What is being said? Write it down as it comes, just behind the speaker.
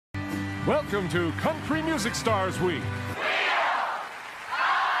Welcome to Country Music Stars Week.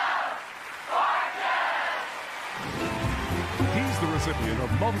 He's the recipient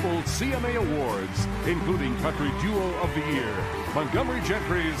of multiple CMA awards, including Country Duo of the Year, Montgomery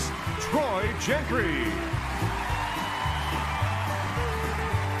Gentry's Troy Gentry.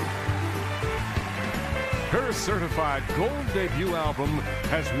 Her certified gold debut album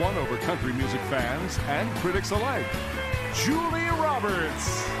has won over country music fans and critics alike. Julie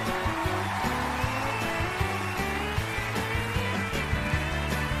Roberts.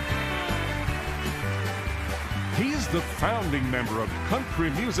 He's the founding member of country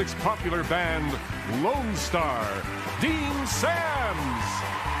music's popular band, Lone Star, Dean Sams.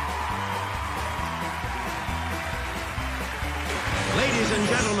 Ladies and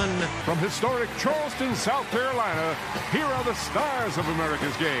gentlemen, from historic Charleston, South Carolina, here are the stars of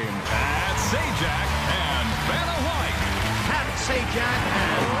America's game. Pat Sajak and Vanna White. Pat Sajak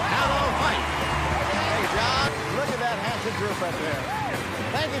and Vanna White. Hey, John, look at that handsome group up there.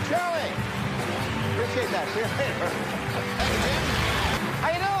 Thank you, Charlie. Appreciate that. See you later. Thank you, Jim.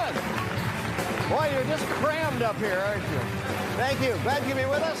 How you doing? Boy, you're just crammed up here, aren't you? Thank you. Glad you can be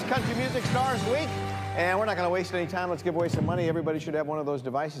with us. Country Music Stars Week. And we're not going to waste any time. Let's give away some money. Everybody should have one of those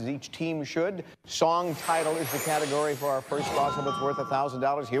devices. Each team should. Song title is the category for our first prize. It's worth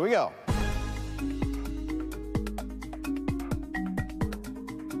 $1,000. Here we go.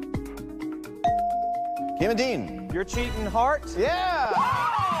 Kim and Dean. You're cheating heart? Yeah.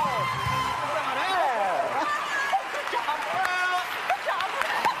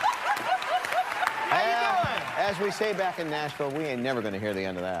 As we say back in Nashville, we ain't never going to hear the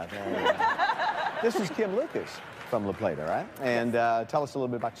end of that. This is Kim Lucas from La Plata, right? And tell us a little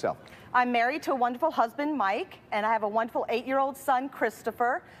bit about yourself. I'm married to a wonderful husband, Mike, and I have a wonderful 8-year-old son,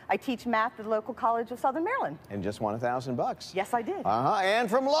 Christopher. I teach math at the local college of Southern Maryland. And just won $1,000. Yes, I did. And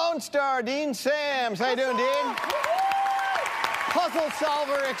from Lone Star, Dean Sams. How you doing, Dean? Puzzle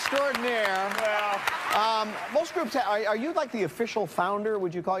solver extraordinaire. Well, most groups, are you like the official founder?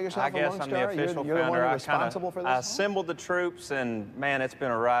 Would you call yourself a Lone Star? I guess I'm the official you're founder. The one responsible for this? I assembled the troops, and man, it's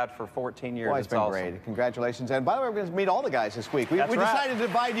been a ride for 14 years. Boy, it's been awesome. Great. Congratulations. And by the way, we're going to meet all the guys this week. We That's right. decided to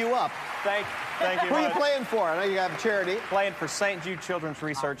divide you up. Thank you. Who are you playing for? I know you have a charity. Playing for St. Jude Children's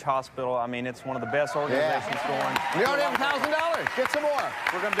Research Hospital. I mean, it's one of the best organizations going. We already have $1,000. Get some more.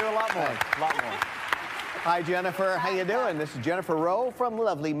 We're going to do a lot more. A lot more. Hi, Jennifer. How you doing? This is Jennifer Rowe from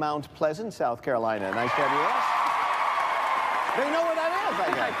lovely Mount Pleasant, South Carolina. Nice to have you with us. They know where that is, I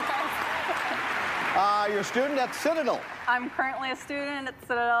guess. You're a student at Citadel. I'm currently a student at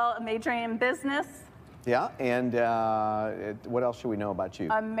Citadel, majoring in business. Yeah, and what else should we know about you?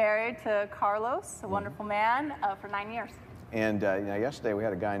 I'm married to Carlos, a wonderful man, for 9 years. And yesterday we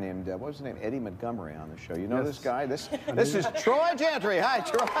had a guy named, what was his name? Eddie Montgomery on the show. You know this guy? This is Troy Gentry. Hi,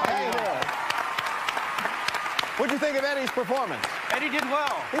 Troy. How you doing? What'd you think of Eddie's performance? Eddie did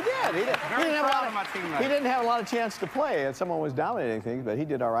well. He did. He didn't have a lot of chance to play. Someone was dominating things, but he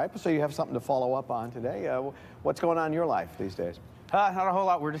did all right. So you have something to follow up on today. What's going on in your life these days? Not a whole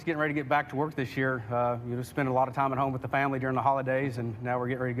lot. We're just getting ready to get back to work this year. Spend a lot of time at home with the family during the holidays, and now we're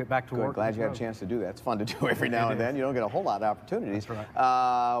getting ready to get back to work. Glad you had a chance to do that. It's fun to do every now and then. You don't get a whole lot of opportunities. That's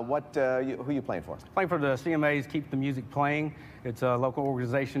right. Who are you playing for? Playing for the CMA's Keep the Music Playing. It's a local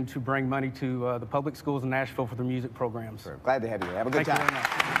organization to bring money to the public schools in Nashville for their music programs. Sure. Glad to have you here. Have a good time. Thank you very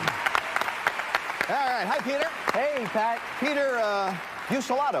much. All right. Hi, Peter. Hey, Pat. Peter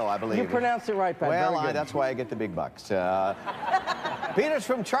Bucelato, I believe. You pronounced it right, Pat. Well, that's why I get the big bucks. Peter's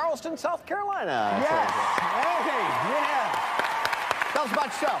from Charleston, South Carolina. Yes. Hey, yeah. Tell us about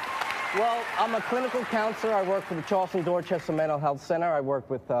yourself. Well, I'm a clinical counselor. I work for the Charleston Dorchester Mental Health Center. I work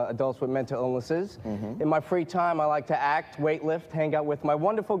with adults with mental illnesses. In my free time, I like to act, weightlift, hang out with my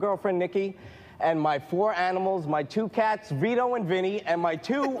wonderful girlfriend, Nikki, and my 4 animals, my 2 cats, Vito and Vinny, and my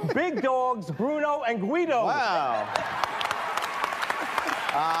 2 big dogs, Bruno and Guido. Wow.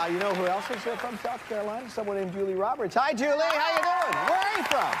 You know who else is from South Carolina? Someone named Julie Roberts. Hi, Julie. How you doing? Where are you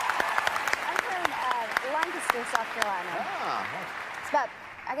from? I'm from Lancaster, South Carolina. It's about,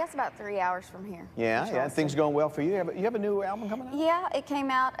 I guess, about 3 hours from here. Yeah. Things going well for you. You have a new album coming out? Yeah, it came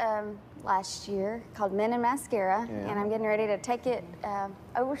out last year called Men in Mascara, and I'm getting ready to take it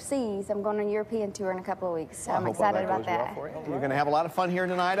overseas. I'm going on a European tour in a couple of weeks, so I'm excited about that. Well You're going to have a lot of fun here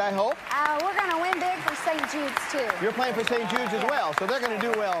tonight, I hope. We're going to win big for St. Jude's, too. You're playing for St. Jude's as well, so they're going to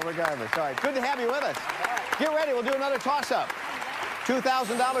do well regardless. All right, good to have you with us. Get ready, we'll do another toss-up.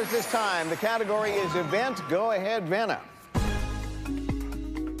 $2,000 this time. The category is event. Go ahead, Vanna.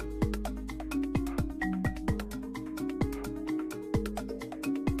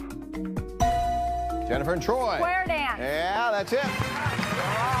 Jennifer and Troy. Square dance. Yeah, that's it.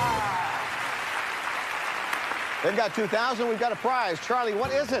 They've got 2,000. We've got a prize. Charlie,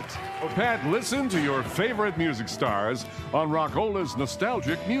 what is it? Pat, listen to your favorite music stars on Rockola's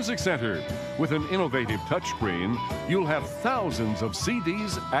Nostalgic Music Center. With an innovative touchscreen, you'll have thousands of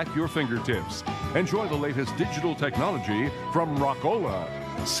CDs at your fingertips. Enjoy the latest digital technology from Rockola.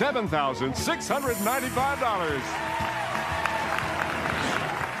 $7,695.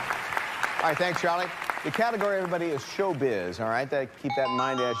 All right, thanks, Charlie. The category, everybody, is showbiz, all right? Keep that in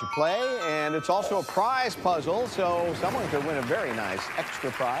mind as you play. And it's also a prize puzzle, so someone could win a very nice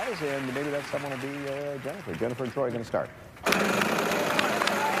extra prize, and maybe that someone will be Jennifer. Jennifer and Troy are going to start.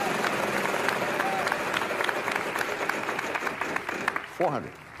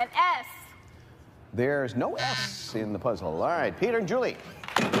 $400. An S. There's no S in the puzzle. All right, Peter and Julie.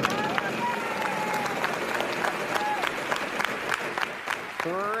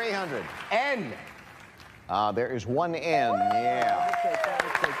 $300. N. There is one N, yeah.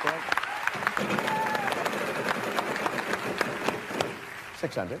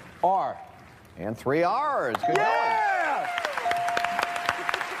 $600. R. And 3 R's. Good going.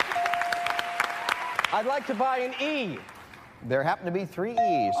 I'd like to buy an E. There happen to be 3 E's,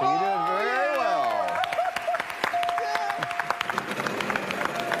 so you did very well.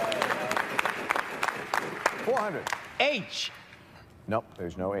 $400. H. Nope,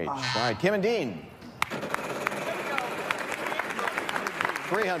 there's no H. All right, Kim and Dean.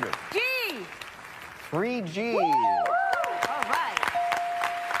 300. G. 3 G's. All right.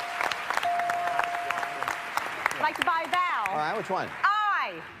 I'd like to buy a vowel. All right, which one?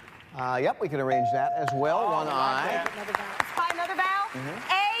 I. Yep, we can arrange that as well. One I. Let's buy another vowel.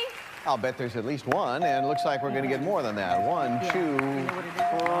 A. I'll bet there's at least one, and it looks like we're going to get more than that. 1, 2,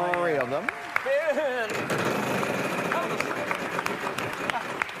 3 of them.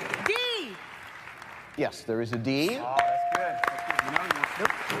 D. Yes, there is a D. Oh, that's good.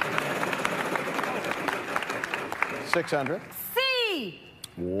 600. C.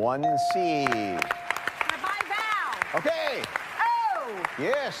 1 C. Can I buy a vowel? Okay. O.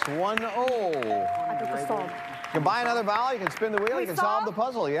 Yes, 1 O. I think we're solved. You can buy another vowel, you can spin the wheel, you can solve the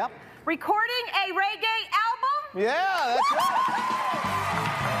puzzle, yep. Recording a reggae album? Yeah, that's right.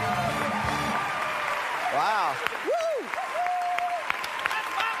 Wow. Woo!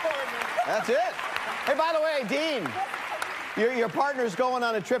 That's it. Hey, by the way, Dean, your partner's going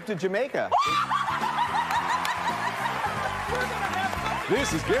on a trip to Jamaica.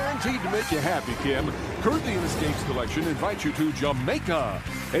 This is guaranteed to make you happy, Kim. Caribbean Escapes Collection invites you to Jamaica.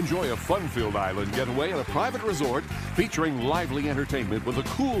 Enjoy a fun-filled island getaway at a private resort featuring lively entertainment with a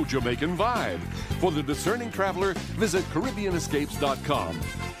cool Jamaican vibe. For the discerning traveler, visit CaribbeanEscapes.com.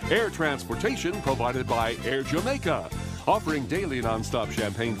 Air transportation provided by Air Jamaica, offering daily nonstop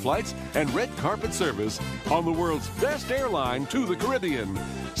champagne flights and red carpet service on the world's best airline to the Caribbean.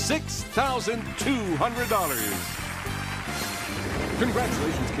 $6,200.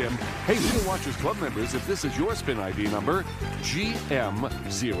 Congratulations, Kim. Hey, Wheel Watchers Club members, if this is your spin ID number,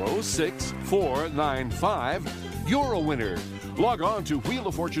 GM06495, you're a winner. Log on to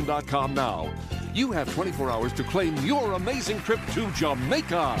wheeloffortune.com now. You have 24 hours to claim your amazing trip to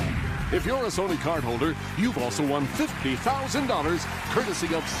Jamaica. If you're a Sony card holder, you've also won $50,000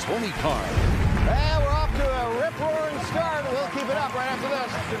 courtesy of Sony Card. And we're off to a rip-roaring start. We'll keep it up right after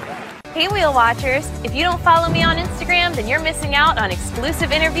this. Hey, Wheel Watchers. If you don't follow me on Instagram, then you're missing out on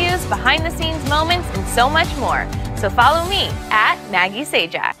exclusive interviews, behind-the-scenes moments, and so much more. So follow me at Maggie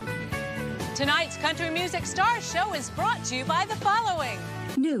Sajak. Tonight's Country Music Star Show is brought to you by the following.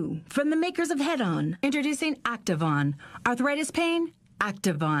 New from the makers of Head On, introducing Activon. Arthritis pain?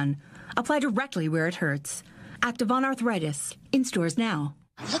 Activon. Apply directly where it hurts. Activon Arthritis. In stores now.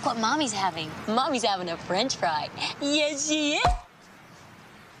 Look what Mommy's having. Mommy's having a French fry. Yes, she is.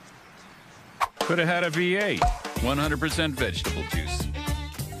 Could have had a V8. 100% vegetable juice.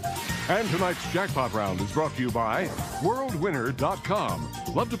 And tonight's jackpot round is brought to you by WorldWinner.com.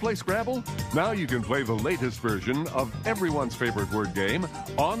 Love to play Scrabble? Now you can play the latest version of everyone's favorite word game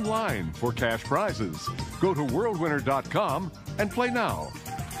online for cash prizes. Go to WorldWinner.com and play now.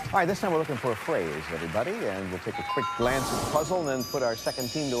 All right, this time we're looking for a phrase, everybody, and we'll take a quick glance at the puzzle and then put our second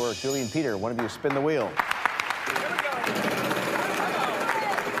team to work. Julie and Peter, one of you spin the wheel.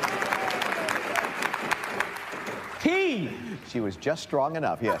 T. She was just strong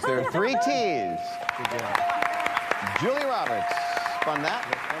enough. Yes, there are 3 T's. Good job. Julie Roberts spun that.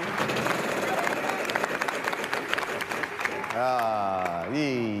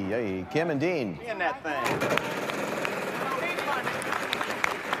 Kim and Dean. In that thing.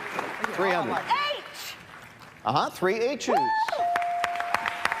 300. H. 3 H's. We'll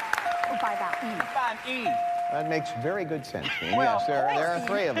buy that E. Find E. That makes very good sense. Yes, there are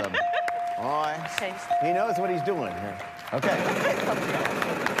 3 of them. Boy, he knows what he's doing here. Okay.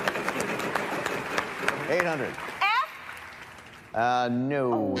 800. F?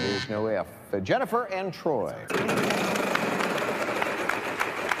 No, there's no F. Jennifer and Troy. All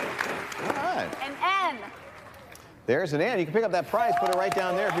right. An N. There's an N. You can pick up that prize, put it right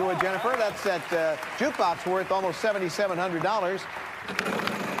down there if you would, Jennifer. That's that jukebox worth almost $7,700.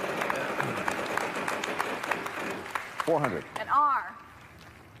 400. An R.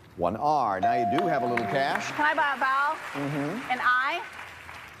 One R. Now you do have a little cash. Can I buy a vowel? Mm-hmm. An I.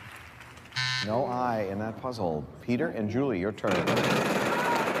 No I in that puzzle. Peter and Julie, your turn.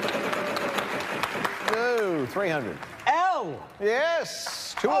 Ooh, 300. L.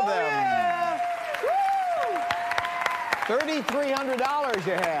 Yes, two of them. Yeah. $3,300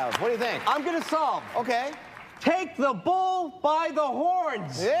 you have. What do you think? I'm going to solve. Okay. Take the bull by the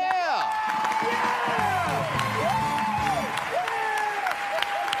horns. Yeah.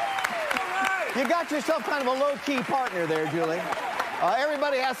 You got yourself kind of a low-key partner there, Julie.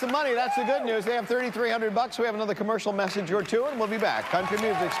 Everybody has some money. That's the good news. They have $3,300. We have another commercial message or two, and we'll be back. Country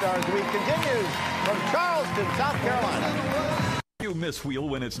Music Stars Week continues from Charleston, South Carolina. You miss Wheel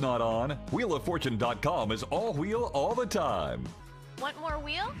when it's not on? WheelOfFortune.com is all wheel all the time. Want more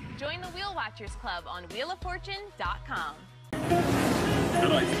wheel? Join the Wheel Watchers Club on WheelOfFortune.com.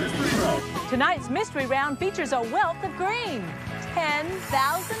 Tonight's mystery round features a wealth of green.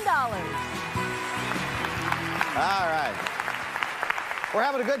 $10,000. All right. We're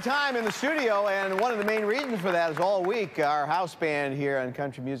having a good time in the studio, and one of the main reasons for that is all week, our house band here on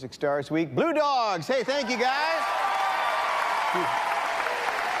Country Music Stars Week, Blue Dogs. Hey, thank you, guys.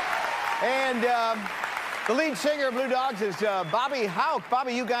 And the lead singer of Blue Dogs is Bobby Houck.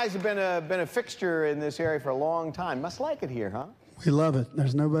 Bobby, you guys have been a fixture in this area for a long time. Must like it here, huh? We love it.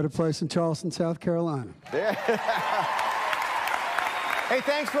 There's no better place than Charleston, South Carolina. Yeah. Hey,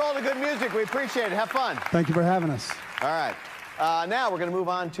 thanks for all the good music. We appreciate it. Have fun. Thank you for having us. All right. Now we're going to move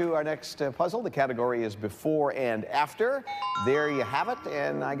on to our next puzzle. The category is before and after. There you have it.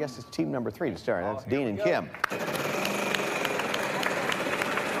 And I guess it's team number 3 to start. That's Dean and Kim.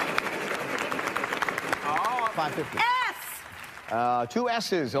 $550. S. 2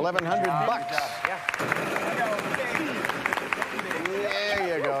 S's, $1,100.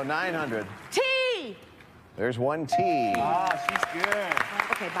 There you go, 900. T. There's 1 T. She's good.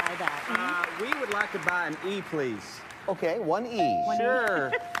 Okay, buy that. We would like to buy an E, please. Okay, 1 E. Sure.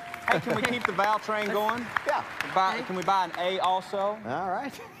 Hey, can we keep the vowel train going? Yeah. Can we buy an A also? All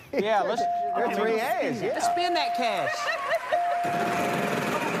right. Yeah, let's. There are 3 A's. Yeah. Let's spend that cash.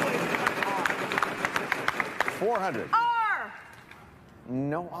 400. R.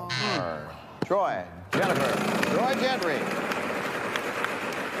 No R. Troy, Jennifer, Troy Gentry.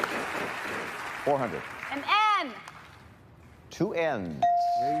 400. An N. 2 N's.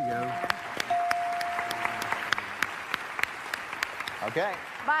 There you go. Okay.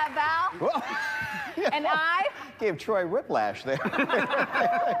 Buy a vowel. Whoa. An I. Gave Troy whiplash there.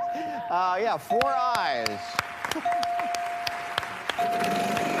 Yeah, 4 I's.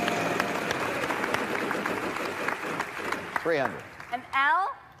 $300. An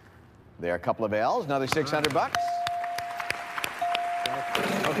L. There are a couple of L's. Another $600.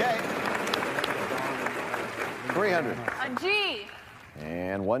 Okay. 300. A G.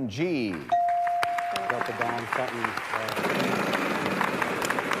 And 1 G. Got the Don something.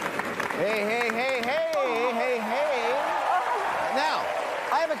 Hey. Now,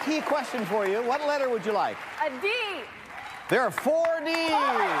 I have a key question for you. What letter would you like? A D. There are 4 D's.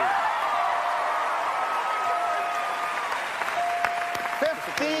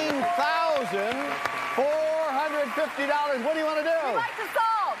 $15,450. What do you want to do? We'd like to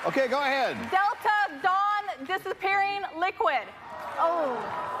solve. Okay, go ahead. Delta Dawn disappearing liquid. Oh.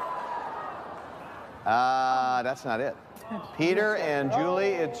 That's not it. Peter and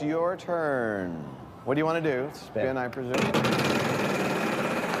Julie, it's your turn. What do you want to do? Spin, I presume.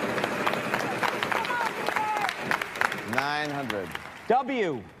 900.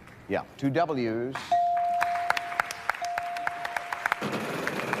 W. Yeah, 2 W's.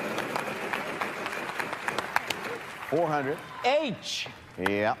 $400. H.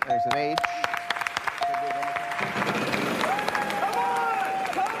 Yeah, there's an H.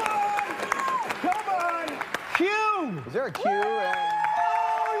 Come on. Q. Is there a Q?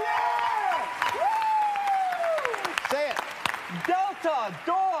 Say it. Delta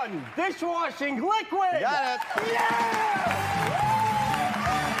Dawn dishwashing liquid. Got it.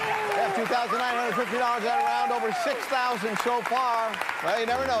 Yeah, $2,950 at around over $6,000 so far. Well, you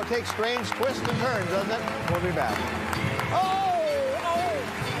never know. It takes strange twists and turns, doesn't it? We'll be back.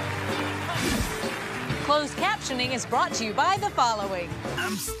 Closed captioning is brought to you by the following.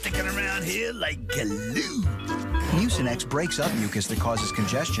 I'm sticking around here like glue. Mucinex breaks up mucus that causes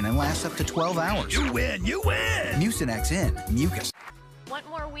congestion and lasts up to 12 hours. You win, you win! Mucinex in, mucus. Want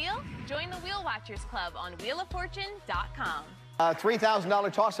more Wheel? Join the Wheel Watchers Club on wheeloffortune.com.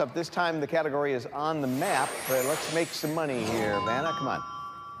 $3,000 toss-up. This time the category is on the map. Let's make some money here. Vanna, come on.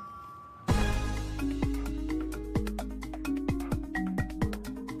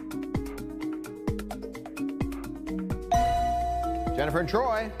 Jennifer and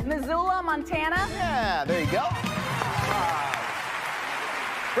Troy. Missoula, Montana. Yeah, there you go.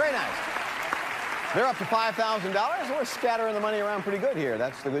 Very nice. They're up to $5,000. We're scattering the money around pretty good here.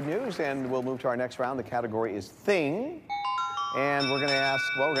 That's the good news. And we'll move to our next round. The category is Thing. And we're going to ask,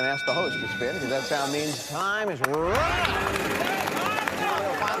 well, we're going to ask the host to spin, because that sound means time is running.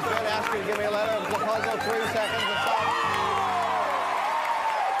 Final spin, ask you to give me a letter of the puzzle, 3 seconds and solve.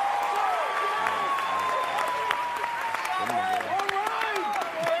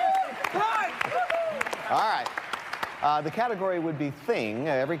 All right. The category would be Thing.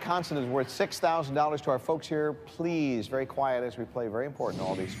 Every consonant is worth $6,000 to our folks here. Please, very quiet as we play. Very important to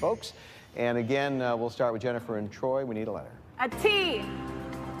all these folks. And again, we'll start with Jennifer and Troy. We need a letter. A T.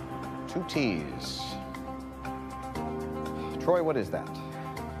 2 T's. Troy, what is that?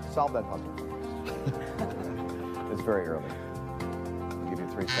 Solve that puzzle. It's very early. I'll give you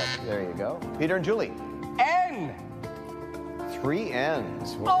 3 seconds. There you go. Peter and Julie. N. 3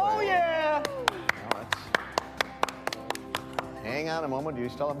 N's. Oh, yeah. Hang on a moment. You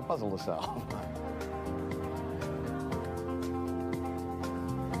still have a puzzle to solve.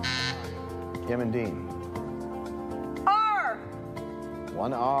 Kim and Dean. R.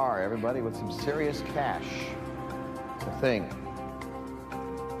 1 R. Everybody with some serious cash. It's a thing.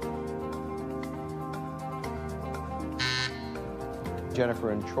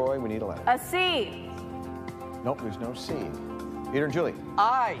 Jennifer and Troy, we need a letter. A C. Nope, there's no C. Peter and Julie.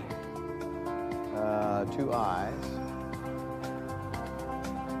 I. 2 I's.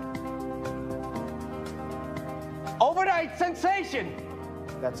 Overnight sensation.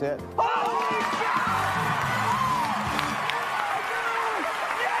 That's it. They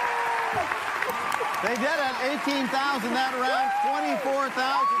did it. 18,000 that round.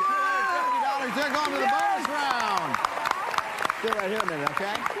 $24,250. They're going to the bonus round. Stay right here a minute,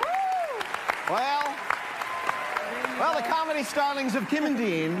 okay? Well, the comedy starlings of Kim and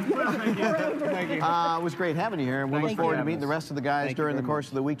Dean. It was great having you here, and we'll look forward to meeting the rest of the guys during the course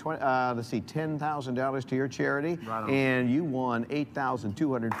of the week. Let's see, $10,000 to your charity, and you won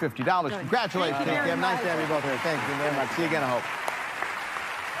 $8,250. Congratulations, Kim. Nice to have you both here. Thank you very much. See you again, I hope.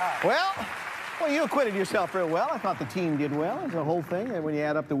 Well, you acquitted yourself real well. I thought the team did well as a whole thing, and when you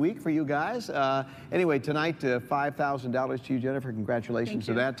add up the week for you guys. Anyway, tonight, $5,000 to you, Jennifer. Congratulations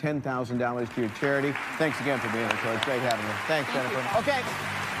to that. $10,000 to your charity. Thanks again for being here, so it's great having you. Thanks, Jennifer. Okay,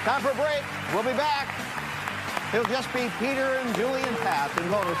 time for a break. We'll be back. It'll just be Peter and Julie and Pat in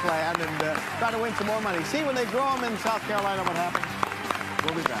bonus land and try to win some more money. See when they grow them in South Carolina what happens.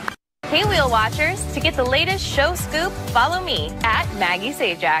 We'll be back. Hey, Wheel Watchers. To get the latest show scoop, follow me at Maggie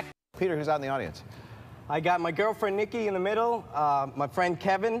Sajak. Peter, who's out in the audience? I got my girlfriend Nikki in the middle, my friend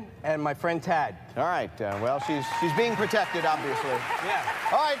Kevin, and my friend Tad. All right. Well, she's being protected, obviously. Yeah.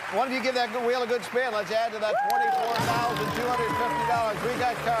 All right. Why don't you give that wheel a good spin? Let's add to that $24,250. We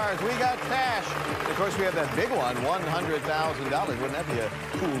got cars. We got cash. Of course, we have that big one, $100,000. Wouldn't that be a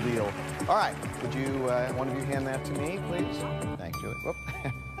cool deal? All right. Would you, one of you hand that to me, please? Thanks, Julie. Whoop.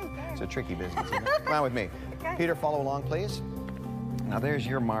 It's a tricky business, isn't it? Come on with me. Okay. Peter, follow along, please. Now, there's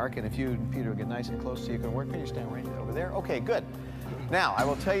your mark, and if you, Peter, get nice and close so you can work, can you stand right over there? Okay, good. Now, I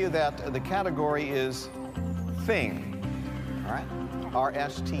will tell you that the category is Thing. All right?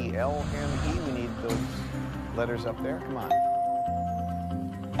 R-S-T-L-M-E. We need those letters up there. Come on.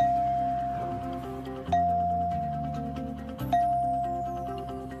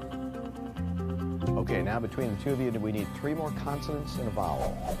 Okay, now between the two of you, we need 3 more consonants and a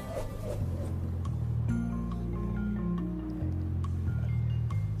vowel.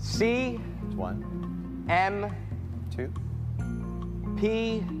 C. That's 1. M. 2.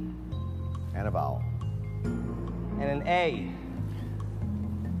 P. And a vowel. And an A.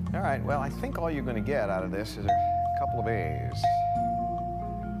 All right, well, I think all you're going to get out of this is a couple of A's.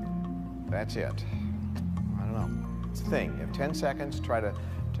 That's it. I don't know. It's a thing. You have 10 seconds. Try to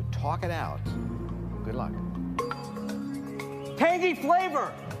talk it out. Good luck. Tangy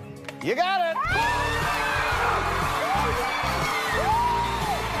flavor. You got it.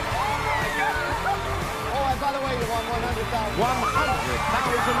 Oh, and by the way, you won $100,000.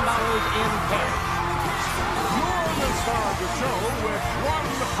 $100,000 in cash. You're the star of the show with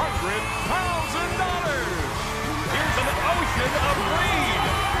 $100,000. ocean of green.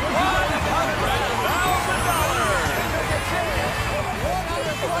 $100,000.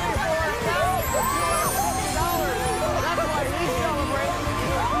 That's why he's celebrating.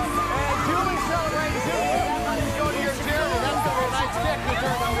 And Julie's celebrating too. That money's going to your charity. That's going to be a nice gift to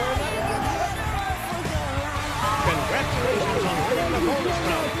turn over, isn't it? Congratulations on winning the bonus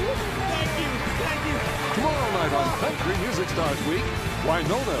round. Thank you. Thank you. Tomorrow night on Country Music Stars Week,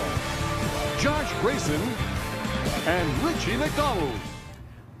 Winona, Josh Grayson, and Richie McDonald.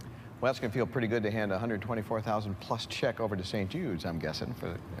 Well, it's going to feel pretty good to hand a $124,000 plus check over to St. Jude's, I'm guessing.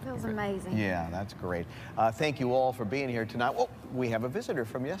 Feels amazing. Yeah, that's great. Thank you all for being here tonight. Well, we have a visitor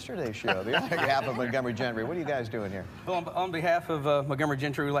from yesterday's show, the other half of Montgomery Gentry. What are you guys doing here? Well, on behalf of Montgomery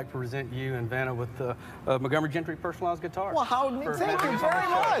Gentry, we'd like to present you and Vanna with Montgomery Gentry personalized guitar. Well, how neat. Thank you very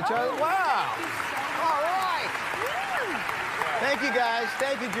much. Wow. All right. Thank you, guys.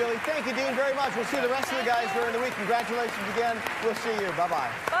 Thank you, Julie. Thank you, Dean, very much. We'll see the rest of the guys during the week. Congratulations again. We'll see you. Bye-bye.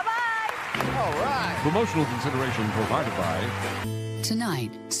 Bye-bye. All right. Promotional consideration provided by...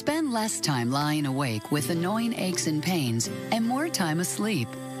 Tonight, spend less time lying awake with annoying aches and pains and more time asleep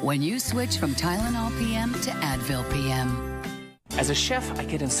when you switch from Tylenol PM to Advil PM. As a chef, I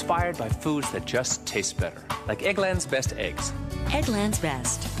get inspired by foods that just taste better, like Eggland's Best Eggs. Eggland's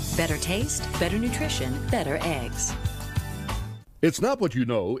Best. Better taste, better nutrition, better eggs. It's not what you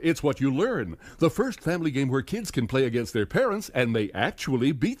know, it's what you learn. The first family game where kids can play against their parents and may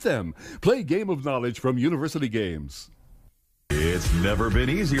actually beat them. Play Game of Knowledge from University Games. It's never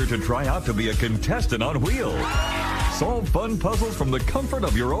been easier to try out to be a contestant on Wheel. Solve fun puzzles from the comfort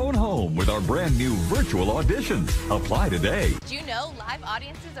of your own home with our brand new virtual auditions. Apply today. Did you know live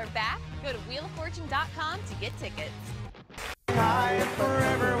audiences are back? Go to wheeloffortune.com to get tickets. High and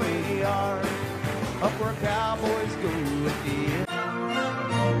forever we are, up where cowboys go again.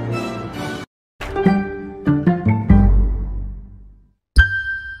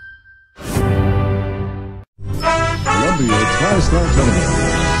 Columbia TriStar Television.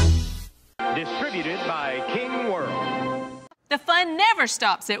 Distributed by King World. The fun never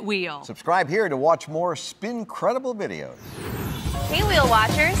stops at Wheel. Subscribe here to watch more Spincredible videos. Hey, Wheel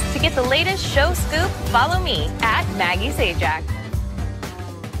Watchers, to get the latest show scoop, follow me at Maggie Sajak.